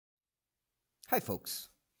Hi folks,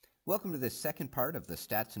 welcome to this second part of the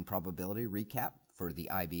Stats and Probability recap for the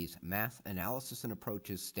IB's Math Analysis and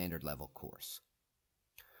Approaches Standard Level course.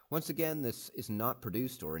 Once again, this is not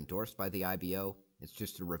produced or endorsed by the IBO, it's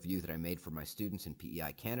just a review that I made for my students in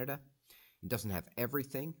PEI Canada. It doesn't have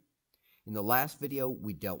everything. In the last video,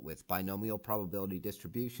 we dealt with binomial probability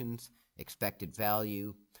distributions, expected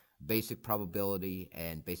value, basic probability,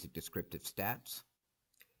 and basic descriptive stats.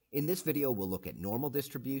 In this video, we'll look at normal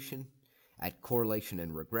distribution, at correlation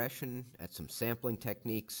and regression, at some sampling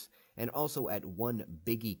techniques, and also at one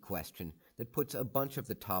biggie question that puts a bunch of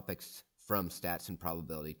the topics from stats and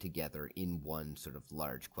probability together in one sort of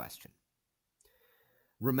large question.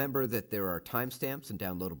 Remember that there are timestamps and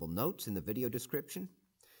downloadable notes in the video description.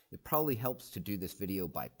 It probably helps to do this video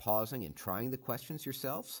by pausing and trying the questions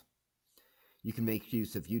yourselves. You can make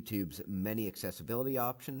use of YouTube's many accessibility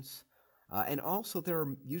options. And also, there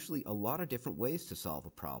are usually a lot of different ways to solve a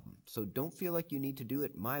problem, so don't feel like you need to do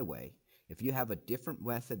it my way. If you have a different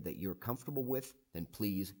method that you're comfortable with, then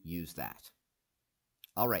please use that.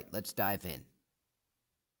 All right, let's dive in.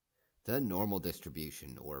 The normal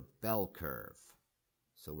distribution, or bell curve.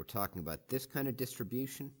 So we're talking about this kind of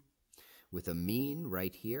distribution with a mean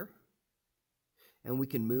right here, and we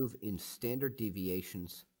can move in standard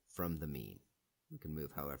deviations from the mean. We can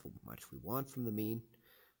move however much we want from the mean.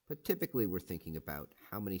 But typically we're thinking about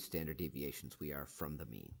how many standard deviations we are from the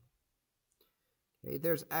mean. Okay,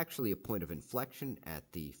 there's actually a point of inflection at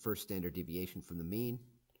the first standard deviation from the mean.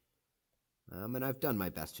 And I've done my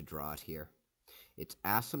best to draw it here. It's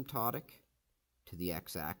asymptotic to the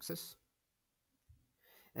x-axis.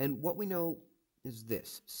 And what we know is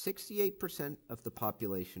this: 68% of the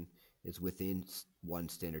population is within one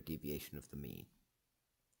standard deviation of the mean.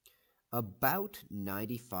 About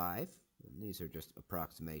 95, and these are just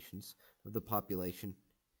approximations, of the population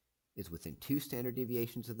is within 2 standard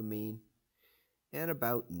deviations of the mean, and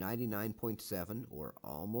about 99.7, or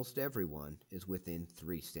almost everyone, is within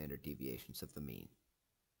 3 standard deviations of the mean.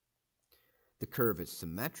 The curve is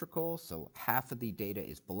symmetrical, so half of the data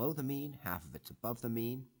is below the mean, half of it's above the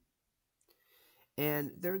mean.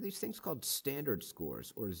 And there are these things called standard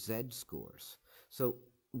scores, or z-scores. So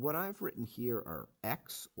what I've written here are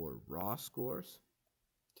x, or raw scores.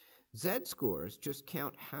 Z-scores just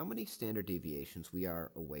count how many standard deviations we are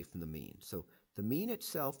away from the mean. So the mean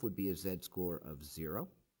itself would be a z-score of 0,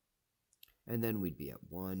 and then we'd be at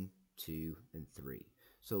 1, 2, and 3.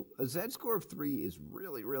 So a z-score of 3 is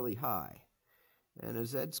really, really high, and a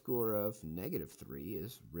z-score of -3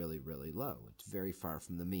 is really, really low. It's very far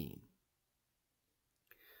from the mean.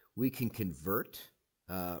 We can convert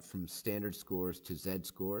from standard scores to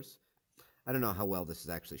z-scores. I don't know how well this is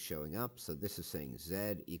actually showing up, so this is saying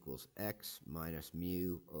z equals x minus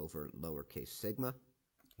mu over lowercase sigma,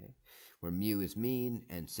 okay, where mu is mean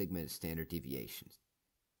and sigma is standard deviation.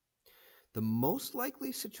 The most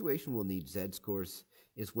likely situation we'll need z-scores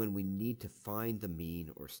is when we need to find the mean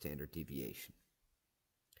or standard deviation.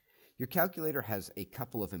 Your calculator has a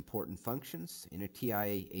couple of important functions. In a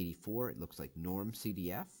TI-84, it looks like norm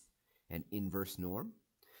CDF and inverse norm.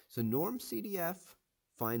 So norm CDF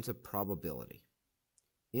finds a probability.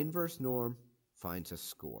 Inverse norm finds a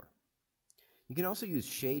score. You can also use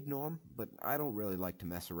shade norm, but I don't really like to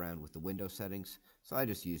mess around with the window settings, so I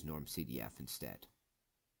just use norm CDF instead.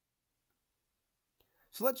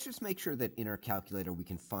 So let's just make sure that in our calculator we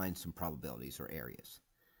can find some probabilities or areas.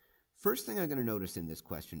 First thing I'm going to notice in this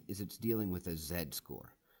question is it's dealing with a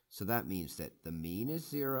z-score. So that means that the mean is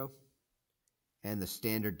 0 and the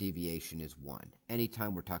standard deviation is 1,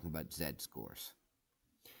 anytime we're talking about z-scores.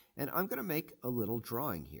 And I'm going to make a little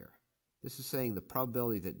drawing here. This is saying the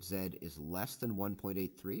probability that z is less than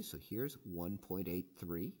 1.83, so here's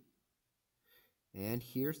 1.83. And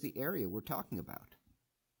here's the area we're talking about.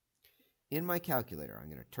 In my calculator, I'm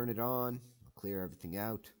going to turn it on, I'll clear everything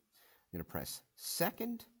out. I'm going to press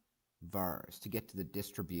second vars to get to the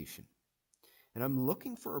distribution. And I'm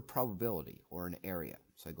looking for a probability or an area.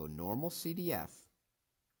 So I go normal CDF,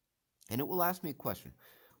 and it will ask me a question.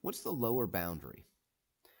 What's the lower boundary?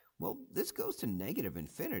 Well, this goes to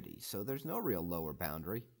 -infinity, so there's no real lower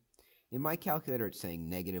boundary. In my calculator, it's saying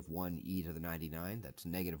 -1 to the 99. That's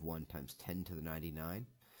 -1 times 10 to the 99.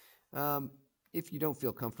 If you don't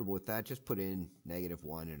feel comfortable with that, just put in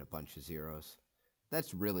 -1 and a bunch of zeros.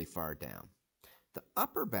 That's really far down. The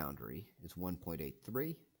upper boundary is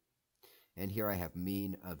 1.83. And here I have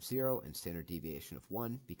mean of 0 and standard deviation of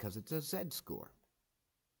 1 because it's a z-score.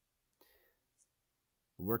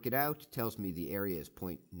 Work it out, tells me the area is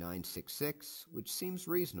 0.966, which seems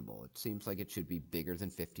reasonable. It seems like it should be bigger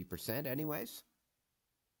than 50% anyways.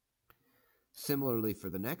 Similarly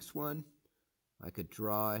for the next one, I could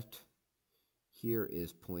draw it here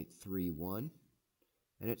is 0.31,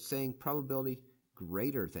 and it's saying probability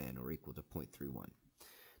greater than or equal to 0.31.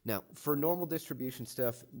 Now, for normal distribution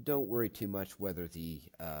stuff, don't worry too much whether the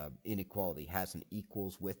inequality has an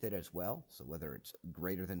equals with it as well, so whether it's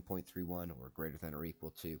greater than 0.31 or greater than or equal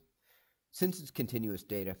to. Since it's continuous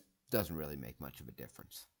data, doesn't really make much of a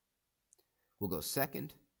difference. We'll go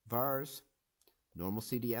second, vars, normal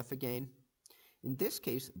CDF again. In this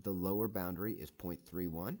case, the lower boundary is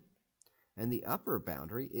 0.31, and the upper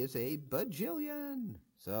boundary is a bajillion.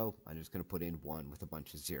 So I'm just going to put in 1 with a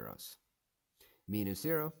bunch of zeros. Mean is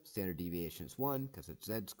 0, standard deviation is 1 because it's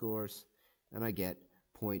z-scores, and I get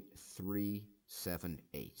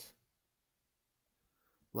 0.378.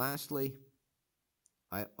 Lastly,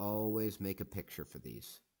 I always make a picture for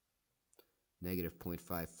these. Negative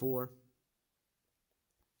 0.54.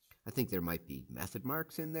 I think there might be method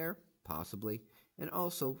marks in there, possibly, and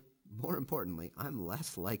also, more importantly, I'm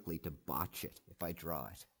less likely to botch it if I draw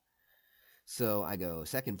it. So I go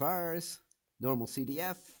second vars, normal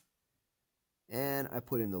CDF, and I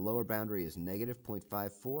put in the lower boundary is negative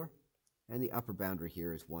 0.54, and the upper boundary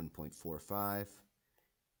here is 1.45,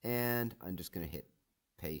 and I'm just going to hit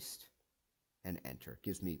paste and enter. It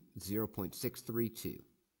gives me 0.632.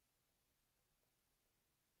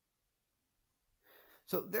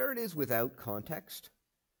 So there it is without context.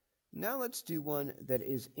 Now let's do one that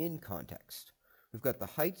is in context. We've got the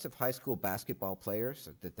heights of high school basketball players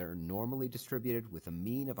that they're normally distributed with a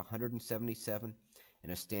mean of 177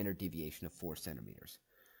 and a standard deviation of 4 centimeters.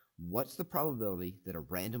 What's the probability that a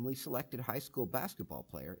randomly selected high school basketball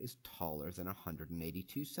player is taller than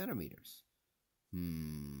 182 centimeters?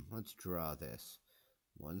 Let's draw this.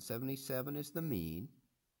 177 is the mean.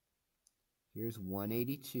 Here's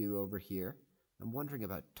 182 over here. I'm wondering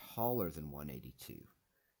about taller than 182.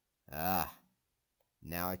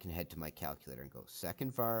 Now I can head to my calculator and go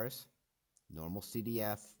second vars, normal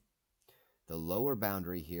CDF. The lower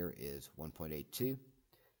boundary here is 1.82.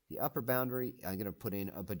 The upper boundary, I'm going to put in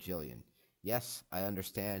a bajillion. Yes, I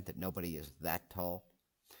understand that nobody is that tall,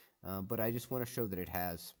 but I just want to show that it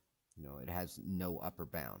has no upper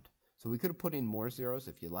bound. So we could have put in more zeros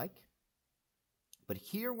if you like, but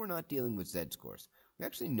here we're not dealing with z-scores. We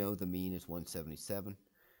actually know the mean is 177.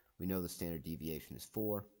 We know the standard deviation is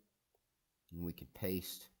 4. And we can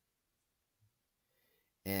paste,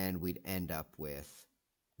 and we'd end up with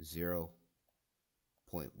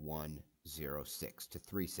 0.106 to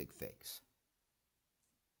 3 sig figs.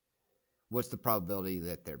 What's the probability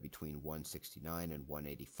that they're between 169 and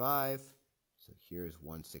 185? So here's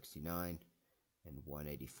 169 and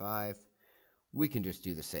 185. We can just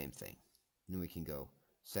do the same thing. And we can go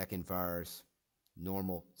second vars,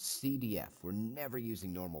 normal CDF. We're never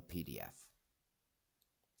using normal PDF.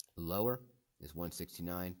 Lower is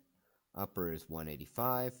 169, upper is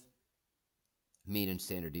 185. Mean and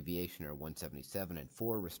standard deviation are 177 and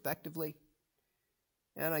 4 respectively.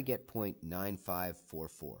 And I get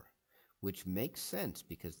 0.9544, which makes sense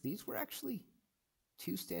because these were actually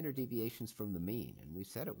 2 standard deviations from the mean, and we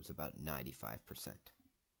said it was about 95%.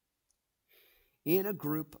 In a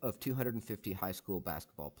group of 250 high school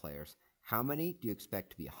basketball players, how many do you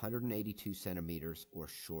expect to be 182 centimeters or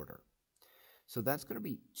shorter? So that's going to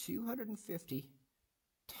be 250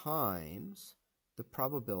 times the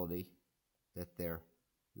probability that they're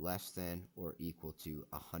less than or equal to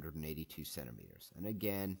 182 centimeters. And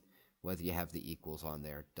again, whether you have the equals on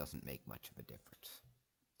there doesn't make much of a difference.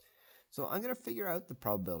 So I'm going to figure out the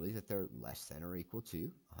probability that they're less than or equal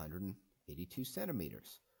to 182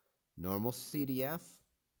 centimeters. Normal CDF,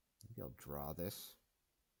 maybe I'll draw this.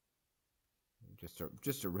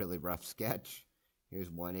 Just a really rough sketch. Here's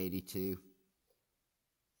 182.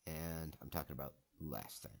 And I'm talking about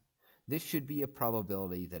less than. This should be a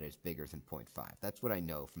probability that is bigger than 0.5. That's what I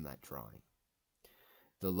know from that drawing.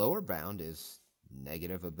 The lower bound is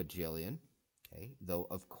negative a bajillion, okay? Though,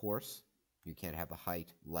 of course, you can't have a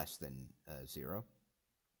height less than 0.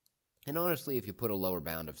 And honestly, if you put a lower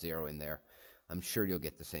bound of 0 in there, I'm sure you'll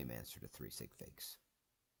get the same answer to 3 sig figs.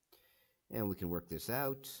 And we can work this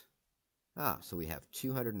out. So we have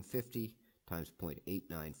 250 times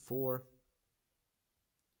 0.894.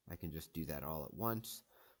 I can just do that all at once.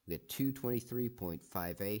 We get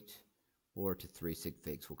 223.58, or to 3 sig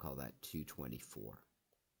figs, we'll call that 224.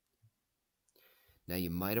 Now you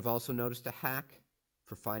might have also noticed a hack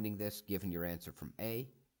for finding this given your answer from A,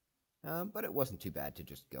 but it wasn't too bad to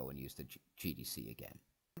just go and use the GDC again.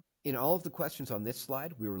 In all of the questions on this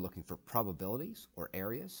slide, we were looking for probabilities or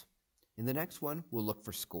areas. In the next one, we'll look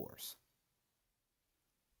for scores.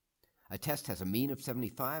 A test has a mean of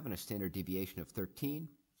 75 and a standard deviation of 13.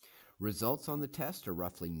 Results on the test are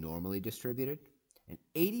roughly normally distributed, and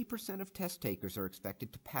 80% of test takers are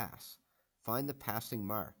expected to pass. Find the passing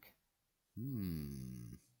mark.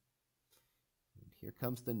 And here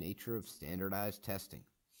comes the nature of standardized testing.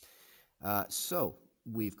 So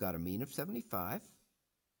we've got a mean of 75,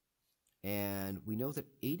 and we know that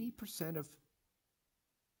 80% of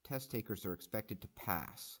test takers are expected to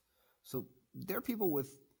pass. So they're people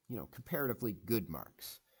with, comparatively good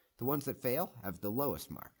marks. The ones that fail have the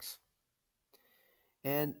lowest marks.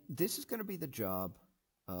 And this is going to be the job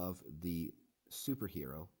of the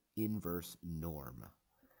superhero inverse norm.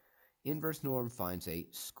 Inverse norm finds a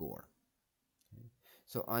score. Okay.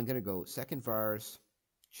 So I'm going to go second vars,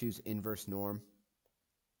 choose inverse norm,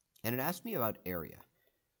 and it asks me about area.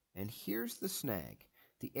 And here's the snag.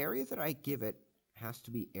 The area that I give it has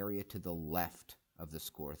to be area to the left of the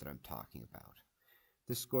score that I'm talking about.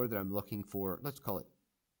 The score that I'm looking for, let's call it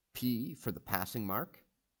P for the passing mark.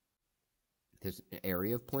 There's an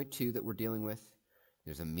area of 0.2 that we're dealing with.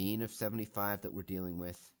 There's a mean of 75 that we're dealing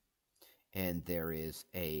with. And there is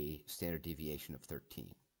a standard deviation of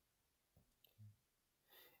 13.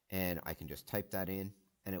 And I can just type that in,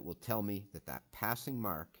 and it will tell me that that passing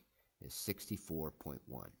mark is 64.1.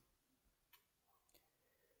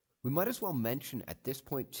 We might as well mention at this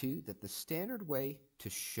point, too, that the standard way to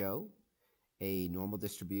show a normal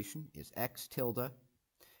distribution is x tilde,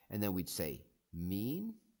 and then we'd say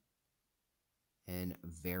mean and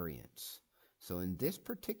variance. So in this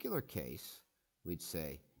particular case, we'd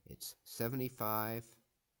say it's 75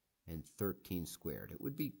 and 13 squared. It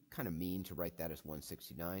would be kind of mean to write that as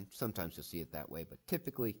 169. Sometimes you'll see it that way, but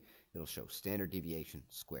typically it'll show standard deviation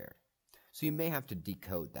squared. So you may have to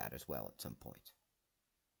decode that as well at some point.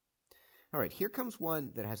 All right, here comes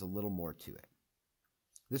one that has a little more to it.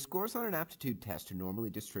 The scores on an aptitude test are normally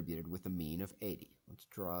distributed with a mean of 80. Let's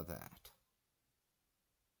draw that.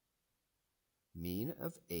 Mean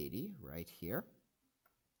of 80 right here.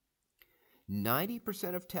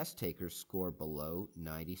 90% of test takers score below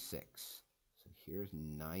 96. So here's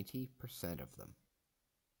 90% of them.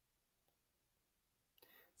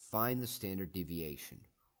 Find the standard deviation.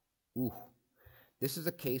 Ooh, this is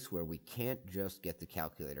a case where we can't just get the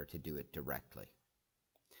calculator to do it directly.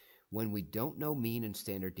 When we don't know mean and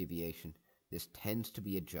standard deviation, this tends to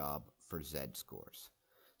be a job for z-scores.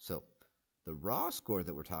 So the raw score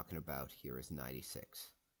that we're talking about here is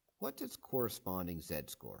 96. What's its corresponding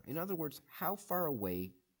z-score? In other words, how far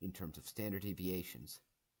away in terms of standard deviations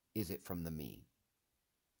is it from the mean?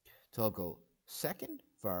 So I'll go second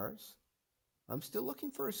vars. I'm still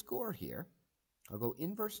looking for a score here. I'll go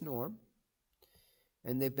inverse norm.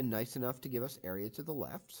 And they've been nice enough to give us area to the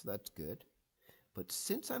left, so that's good. But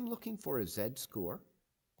since I'm looking for a z-score,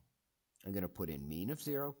 I'm going to put in mean of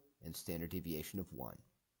 0 and standard deviation of 1.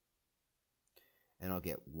 And I'll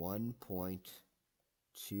get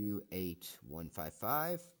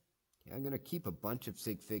 1.28155. I'm going to keep a bunch of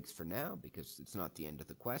sig figs for now because it's not the end of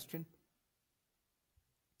the question.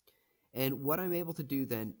 And what I'm able to do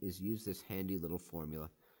then is use this handy little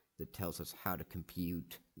formula that tells us how to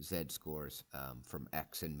compute z-scores from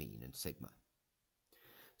x and mean and sigma.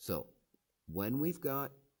 So when we've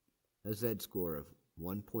got a z-score of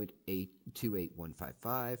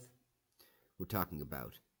 1.28155, we're talking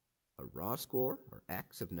about a raw score, or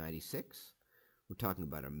x, of 96. We're talking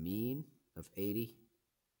about a mean of 80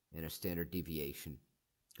 and a standard deviation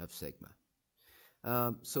of sigma.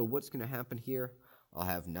 So what's going to happen here? I'll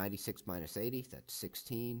have 96 minus 80, that's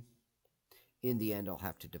 16. In the end, I'll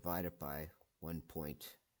have to divide it by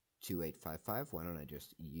 1.2855. Why don't I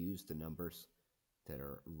just use the numbers that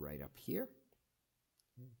are right up here?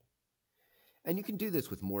 And you can do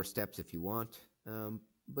this with more steps if you want,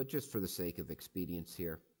 but just for the sake of expedience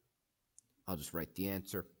here, I'll just write the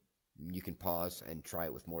answer. You can pause and try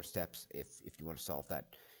it with more steps if you want to solve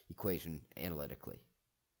that equation analytically.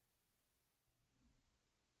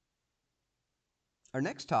 Our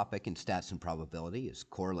next topic in stats and probability is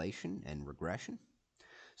correlation and regression.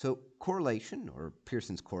 So correlation, or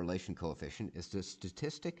Pearson's correlation coefficient, is the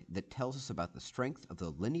statistic that tells us about the strength of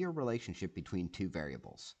the linear relationship between two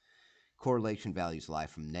variables. Correlation values lie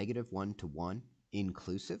from -1 to 1,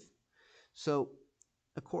 inclusive. So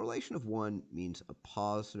a correlation of 1 means a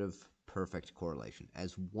positive perfect correlation.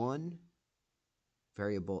 As one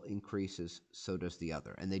variable increases, so does the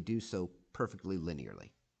other, and they do so perfectly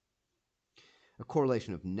linearly. A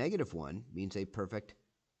correlation of -1 means a perfect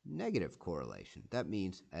negative correlation. That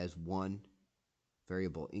means as one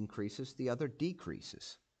variable increases, the other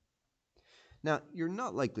decreases. Now, you're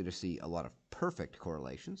not likely to see a lot of perfect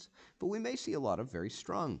correlations, but we may see a lot of very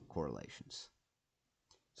strong correlations.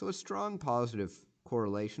 So a strong positive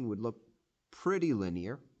correlation would look pretty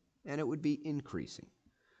linear, and it would be increasing.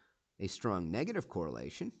 A strong negative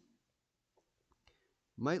correlation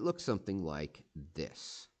might look something like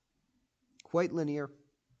this. Quite linear,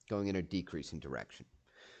 going in a decreasing direction.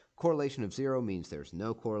 Correlation of 0 means there's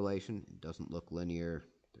no correlation. It doesn't look linear.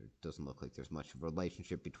 It doesn't look like there's much of a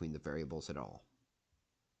relationship between the variables at all.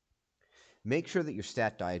 Make sure that your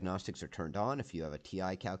stat diagnostics are turned on if you have a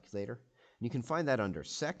TI calculator. And you can find that under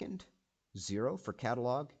second, 0 for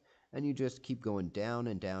catalog, and you just keep going down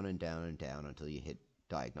and down and down and down until you hit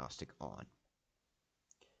diagnostic on.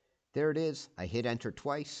 There it is. I hit enter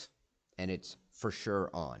twice, and it's for sure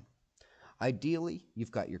on. Ideally,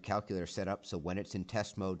 you've got your calculator set up so when it's in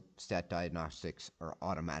test mode, stat diagnostics are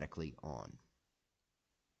automatically on.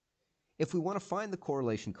 If we want to find the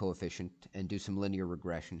correlation coefficient and do some linear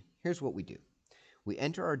regression, here's what we do. We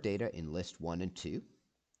enter our data in list 1 and 2.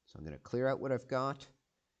 So I'm going to clear out what I've got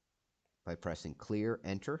by pressing clear,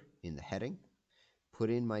 enter in the heading, put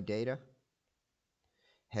in my data,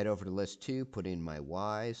 head over to list 2, put in my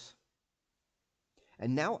y's.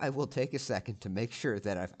 And now I will take a second to make sure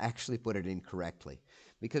that I've actually put it in correctly,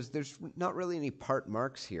 because there's not really any part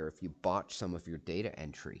marks here if you botch some of your data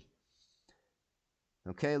entry.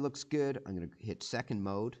 Okay, looks good. I'm going to hit second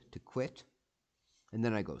mode to quit. And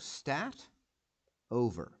then I go stat,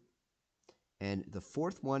 over. And the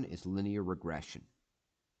fourth one is linear regression.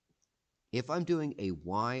 If I'm doing a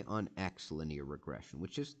y on x linear regression,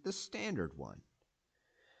 which is the standard one,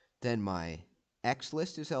 then my x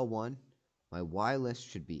list is L1, my y list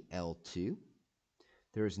should be L2.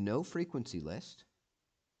 There is no frequency list.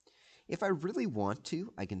 If I really want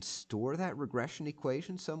to, I can store that regression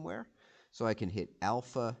equation somewhere. So I can hit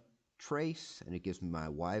alpha trace, and it gives me my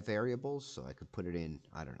y variables. So I could put it in,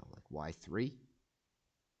 I don't know, like y3.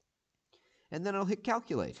 And then I'll hit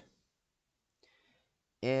calculate.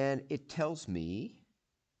 And it tells me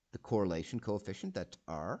the correlation coefficient, that's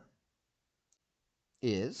R,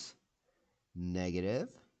 is negative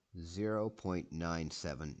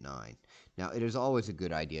 0.979. Now, it is always a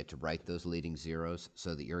good idea to write those leading zeros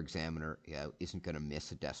so that your examiner isn't going to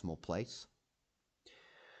miss a decimal place.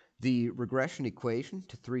 The regression equation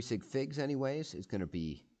to 3 sig figs anyways is going to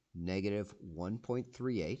be negative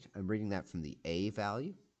 1.38. I'm reading that from the A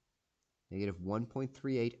value. Negative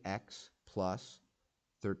 1.38x plus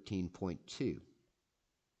 13.2.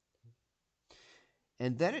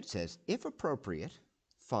 And then it says, if appropriate,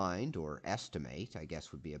 find or estimate, I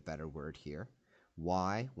guess would be a better word here,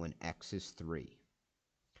 y when x is 3.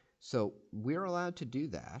 So we're allowed to do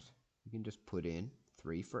that. You can just put in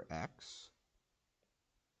 3 for x.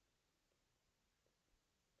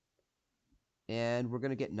 And we're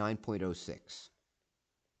going to get 9.06.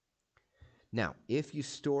 Now, if you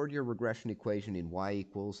stored your regression equation in y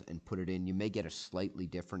equals and put it in, you may get a slightly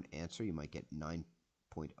different answer. You might get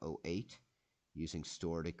 9.08 using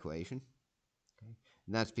stored equation. Okay?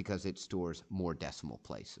 And that's because it stores more decimal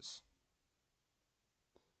places.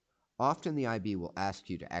 Often the IB will ask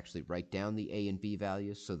you to actually write down the A and B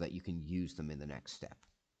values so that you can use them in the next step.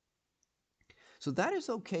 So that is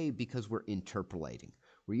okay because we're interpolating.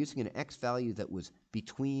 We're using an x value that was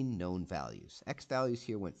between known values. X values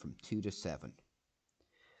here went from 2 to 7.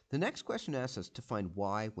 The next question asks us to find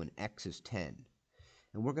y when x is 10.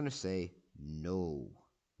 And we're going to say, no,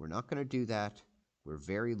 we're not going to do that. We're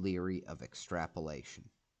very leery of extrapolation.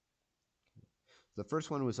 The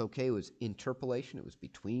first one was okay. It was interpolation. It was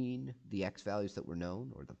between the x values that were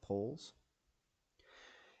known, or the poles.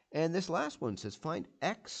 And this last one says, find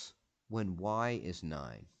x when y is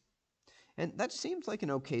 9. And that seems like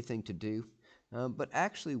an okay thing to do, but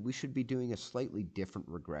actually we should be doing a slightly different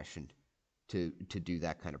regression to do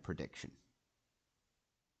that kind of prediction.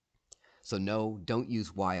 So no, don't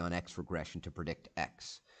use y on x regression to predict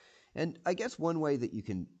x. And I guess one way that you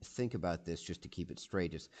can think about this, just to keep it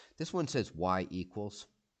straight, is this one says y equals.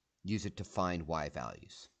 Use it to find y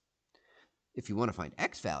values. If you want to find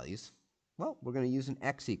x values, well, we're going to use an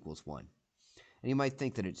x equals 1. And you might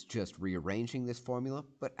think that it's just rearranging this formula,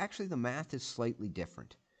 but actually the math is slightly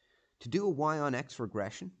different. To do a y on x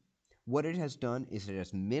regression, what it has done is it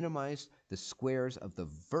has minimized the squares of the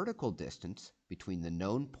vertical distance between the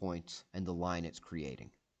known points and the line it's creating.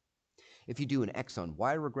 If you do an x on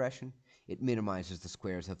y regression, it minimizes the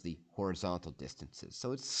squares of the horizontal distances.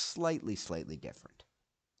 So it's slightly different.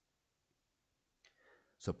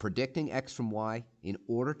 So predicting x from y, in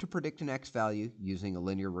order to predict an x value using a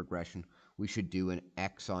linear regression, we should do an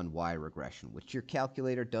x on y regression, which your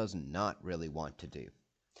calculator does not really want to do.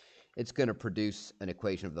 It's going to produce an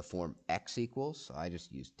equation of the form x equals, so I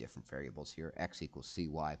just use different variables here, x equals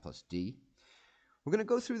cy plus d. We're going to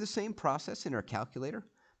go through the same process in our calculator,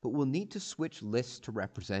 but we'll need to switch lists to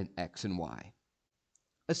represent x and y.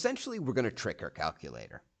 Essentially, we're going to trick our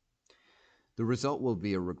calculator. The result will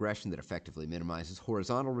be a regression that effectively minimizes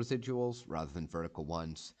horizontal residuals rather than vertical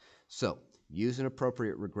ones. So, use an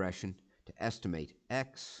appropriate regression to estimate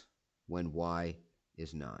x when y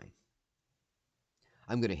is 9.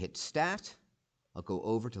 I'm going to hit Stat. I'll go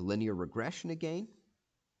over to linear regression again.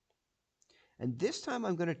 And this time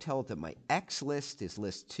I'm going to tell it that my x list is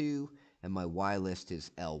list 2 and my y list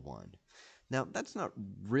is L1. Now, that's not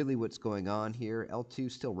really what's going on here.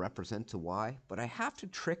 L2 still represents a y, but I have to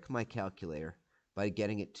trick my calculator by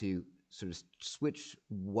getting it to sort of switch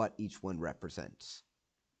what each one represents.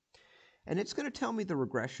 And it's going to tell me the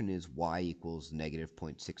regression is y equals negative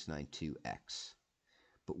 0.692x.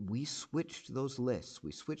 But we switched those lists.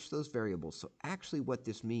 We switched those variables. So actually what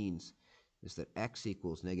this means is that x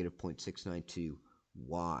equals negative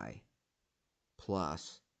 0.692y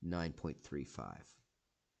plus 9.35.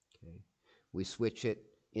 Okay. We switch it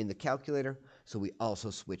in the calculator, so we also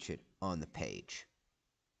switch it on the page.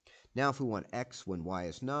 Now if we want x when y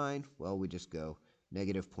is 9, well, we just go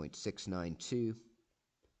negative 0.692,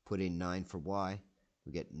 put in 9 for y,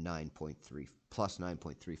 we get 9.3 plus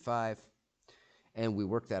 9.35, and we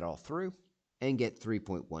work that all through and get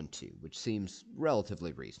 3.12, which seems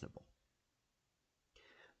relatively reasonable.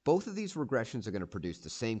 Both of these regressions are going to produce the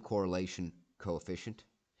same correlation coefficient,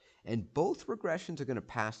 and both regressions are going to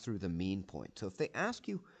pass through the mean point. So if they ask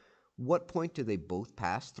you what point do they both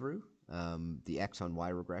pass through, the x on y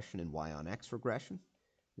regression and y on x regression,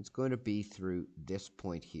 it's going to be through this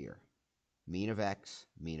point here, mean of x,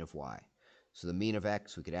 mean of y. So the mean of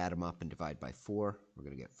x, we could add them up and divide by 4. We're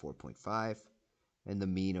going to get 4.5. And the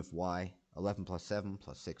mean of y, 11 plus 7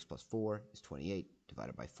 plus 6 plus 4 is 28,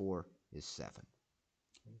 divided by 4 is 7.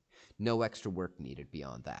 Okay. No extra work needed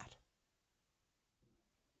beyond that.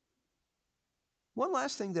 One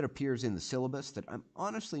last thing that appears in the syllabus that I'm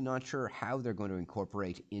honestly not sure how they're going to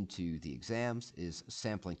incorporate into the exams is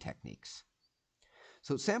sampling techniques.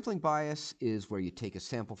 So sampling bias is where you take a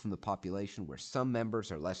sample from the population where some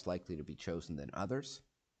members are less likely to be chosen than others,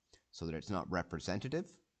 so that it's not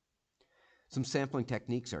representative. Some sampling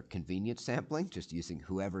techniques are convenient sampling, just using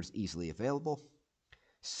whoever's easily available.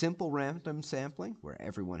 Simple random sampling, where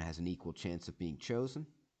everyone has an equal chance of being chosen.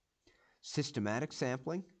 Systematic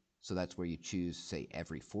sampling, so that's where you choose, say,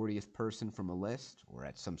 every 40th person from a list or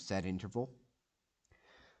at some set interval.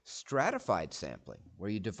 Stratified sampling, where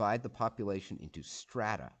you divide the population into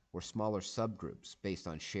strata or smaller subgroups based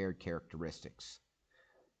on shared characteristics.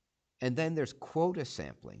 And then there's quota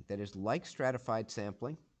sampling, that is like stratified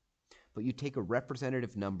sampling, but you take a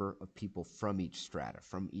representative number of people from each strata,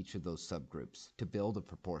 from each of those subgroups, to build a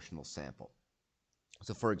proportional sample.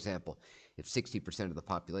 So for example, if 60% of the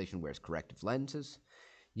population wears corrective lenses,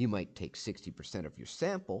 you might take 60% of your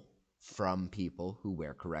sample from people who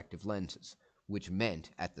wear corrective lenses, which meant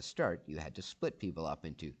at the start you had to split people up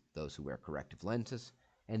into those who wear corrective lenses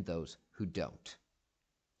and those who don't.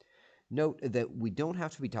 Note that we don't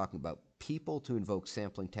have to be talking about people to invoke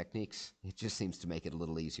sampling techniques. It just seems to make it a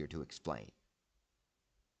little easier to explain.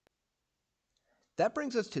 That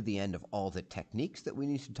brings us to the end of all the techniques that we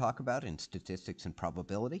need to talk about in statistics and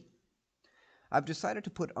probability. I've decided to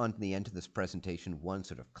put on the end of this presentation one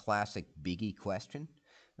sort of classic biggie question,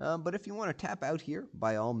 but if you want to tap out here,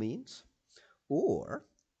 by all means, or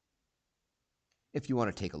if you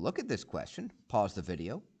want to take a look at this question, pause the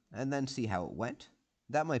video, and then see how it went,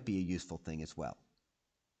 that might be a useful thing as well.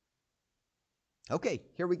 Okay,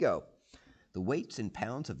 here we go. The weights in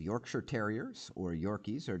pounds of Yorkshire Terriers, or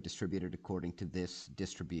Yorkies, are distributed according to this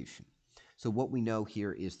distribution. So what we know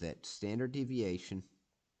here is that standard deviation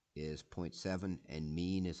is 0.7 and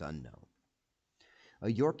mean is unknown. A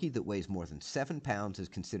Yorkie that weighs more than 7 pounds is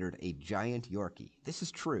considered a giant Yorkie. This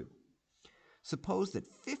is true. Suppose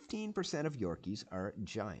that 15% of Yorkies are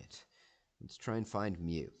giant. Let's try and find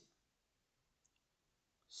mu.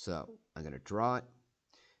 So I'm going to draw it.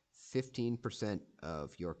 15%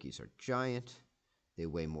 of Yorkies are giant. They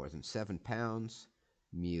weigh more than 7 pounds.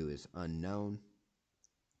 Mu is unknown.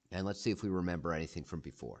 And let's see if we remember anything from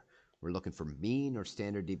before. We're looking for mean or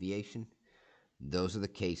standard deviation. Those are the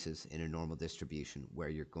cases in a normal distribution where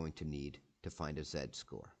you're going to need to find a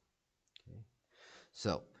z-score. Okay.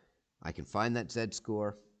 So I can find that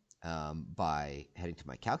z-score by heading to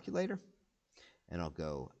my calculator, and I'll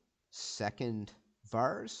go second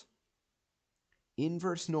vars,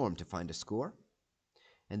 inverse norm to find a score,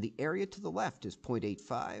 and the area to the left is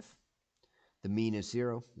 0.85. The mean is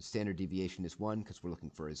 0. The standard deviation is 1 because we're looking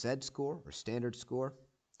for a z-score or standard score,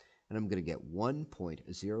 and I'm going to get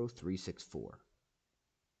 1.0364.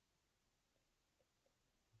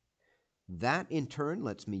 That in turn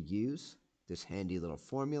lets me use this handy little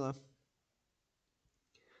formula.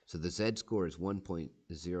 So the z-score is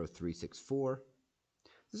 1.0364.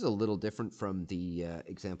 This is a little different from the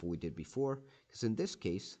example we did before, because in this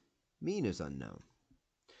case, mean is unknown.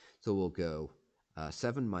 So we'll go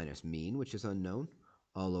 7 minus mean, which is unknown,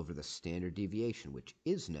 all over the standard deviation, which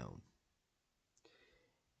is known.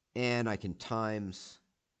 And I can times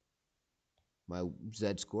my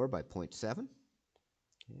z-score by 0.7. Okay,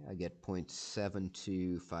 I get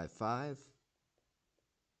 0.7255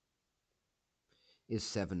 is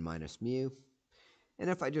 7 minus mu. And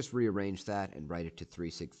if I just rearrange that and write it to 3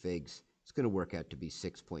 sig figs, it's going to work out to be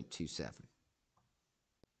 6.27.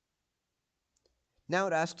 Now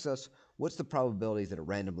it asks us, what's the probability that a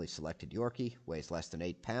randomly selected Yorkie weighs less than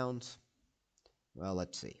 8 pounds? Well,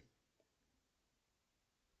 let's see.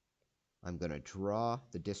 I'm going to draw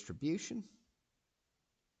the distribution.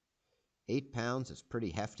 8 pounds is pretty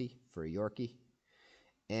hefty for a Yorkie.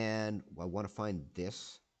 And I want to find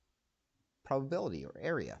this probability or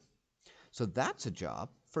area. So that's a job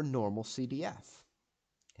for normal CDF,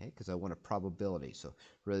 okay, because I want a probability. So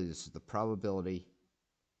really this is the probability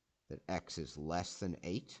that x is less than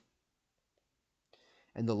 8.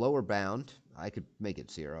 And the lower bound, I could make it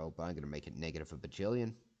 0, but I'm going to make it negative a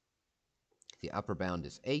bajillion. The upper bound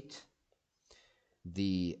is 8.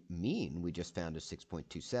 The mean we just found is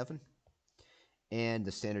 6.27. And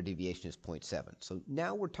the standard deviation is 0.7. So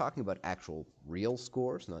now we're talking about actual real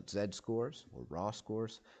scores, not z-scores or raw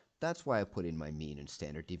scores. That's why I put in my mean and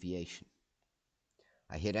standard deviation.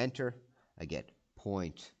 I hit enter, I get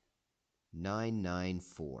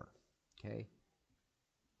 0.994, okay?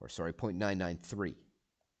 Or sorry, 0.993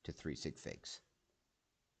 to 3 sig figs.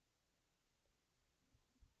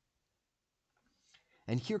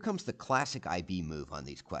 And here comes the classic IB move on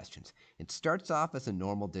these questions. It starts off as a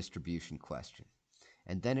normal distribution question,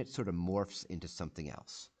 and then it sort of morphs into something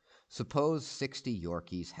else. Suppose 60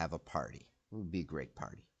 Yorkies have a party. It would be a great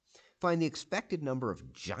party. Find the expected number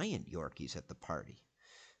of giant Yorkies at the party.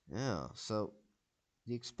 Yeah, so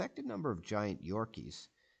the expected number of giant Yorkies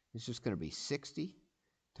is just going to be 60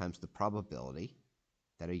 times the probability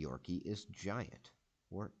that a Yorkie is giant.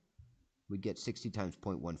 Or we get 60 times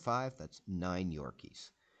 0.15, that's 9 Yorkies.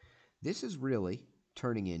 This is really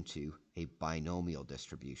turning into a binomial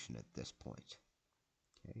distribution at this point.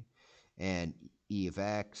 Okay? And E of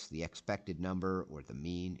x, the expected number, or the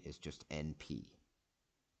mean, is just NP.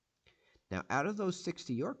 Now, out of those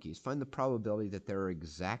 60 Yorkies, find the probability that there are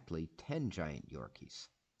exactly 10 giant Yorkies.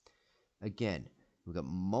 Again, we've got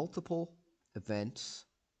multiple events,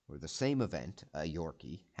 or the same event, a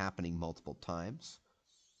Yorkie, happening multiple times.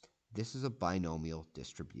 This is a binomial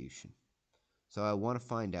distribution. So I want to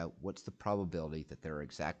find out what's the probability that there are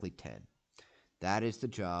exactly 10. That is the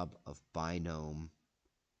job of binom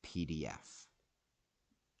PDF.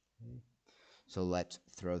 Okay. So let's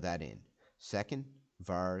throw that in. Second,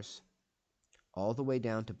 vars all the way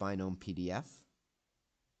down to binom PDF.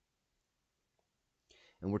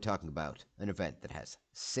 And we're talking about an event that has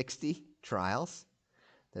 60 trials,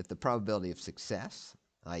 that the probability of success,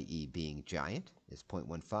 i.e. being giant, is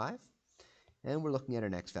 0.15. And we're looking at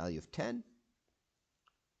an x value of 10.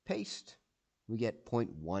 Paste, we get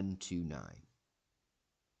 0.129.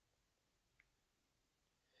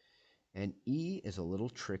 And E is a little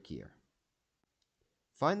trickier.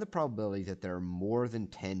 Find the probability that there are more than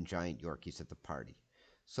 10 giant Yorkies at the party.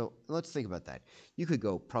 So let's think about that. You could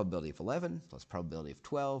go probability of 11 plus probability of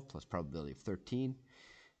 12 plus probability of 13.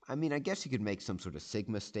 I mean, I guess you could make some sort of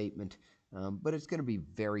sigma statement, but it's going to be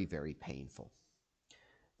very, very painful.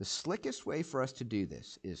 The slickest way for us to do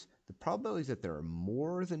this is the probability that there are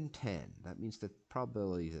more than 10. That means the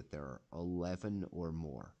probability that there are 11 or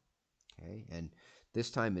more. Okay, and this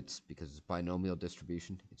time it's, because it's binomial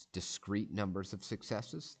distribution, it's discrete numbers of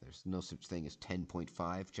successes. There's no such thing as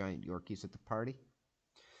 10.5 giant Yorkies at the party.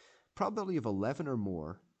 Probability of 11 or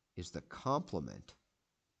more is the complement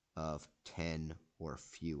of 10 or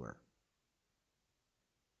fewer.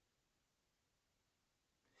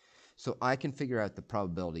 So I can figure out the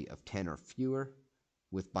probability of 10 or fewer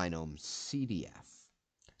with binom CDF.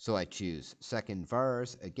 So I choose second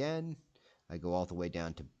vars again. I go all the way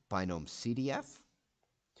down to binom CDF.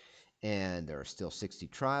 And there are still 60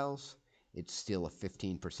 trials. It's still a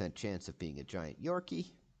 15% chance of being a giant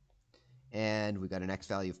Yorkie. And we got an x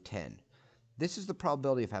value of 10. This is the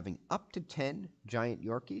probability of having up to 10 giant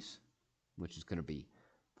Yorkies, which is going to be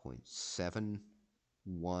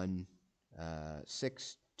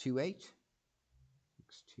 0.71628.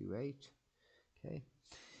 Okay.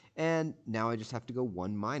 And now I just have to go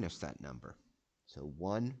 1 minus that number. So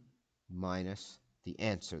 1 minus the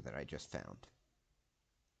answer that I just found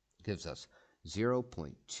gives us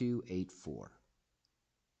 0.284.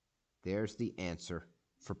 There's the answer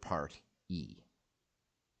for part E.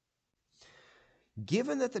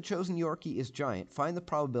 Given that the chosen Yorkie is giant, find the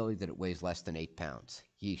probability that it weighs less than 8 pounds.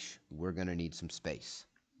 Yeesh, we're going to need some space.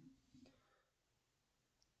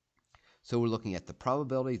 So we're looking at the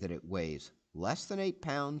probability that it weighs less than 8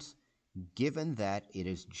 pounds given that it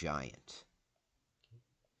is giant.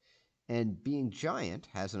 And being giant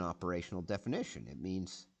has an operational definition. It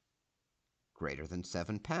means greater than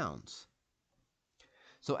 7 pounds.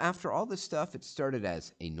 So after all this stuff, it started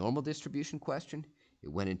as a normal distribution question.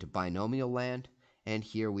 It went into binomial land, and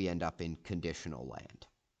here we end up in conditional land.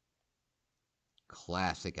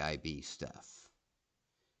 Classic IB stuff.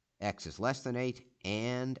 X is less than 8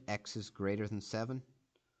 and X is greater than 7.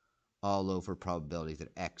 All over probability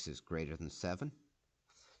that X is greater than 7.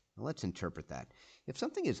 Now let's interpret that. If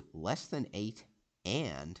something is less than 8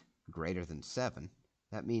 and greater than 7,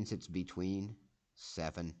 that means it's between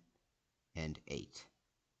 7 and 8.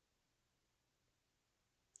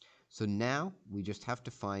 So now we just have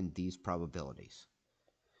to find these probabilities.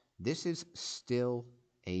 This is still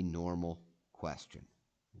a normal question,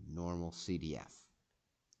 normal CDF.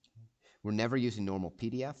 We're never using normal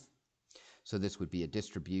PDF, so this would be a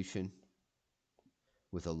distribution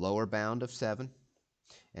with a lower bound of 7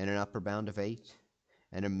 and an upper bound of 8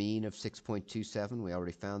 and a mean of 6.27, we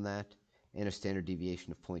already found that, and a standard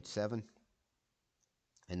deviation of 0.7,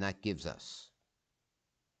 and that gives us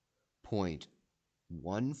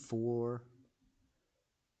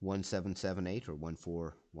 0.141778 or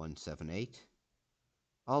 14178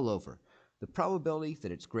 all over. The probability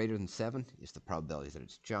that it's greater than 7 is the probability that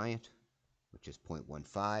it's giant, which is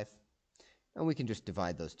 0.15, and we can just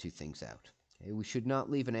divide those two things out. Okay, we should not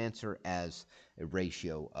leave an answer as a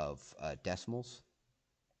ratio of decimals.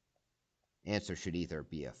 Answer should either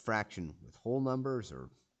be a fraction with whole numbers or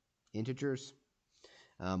integers,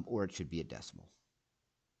 or it should be a decimal.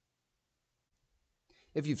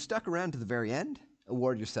 If you've stuck around to the very end,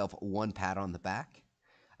 award yourself one pat on the back.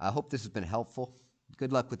 I hope this has been helpful.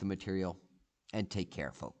 Good luck with the material, and take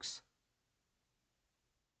care, folks.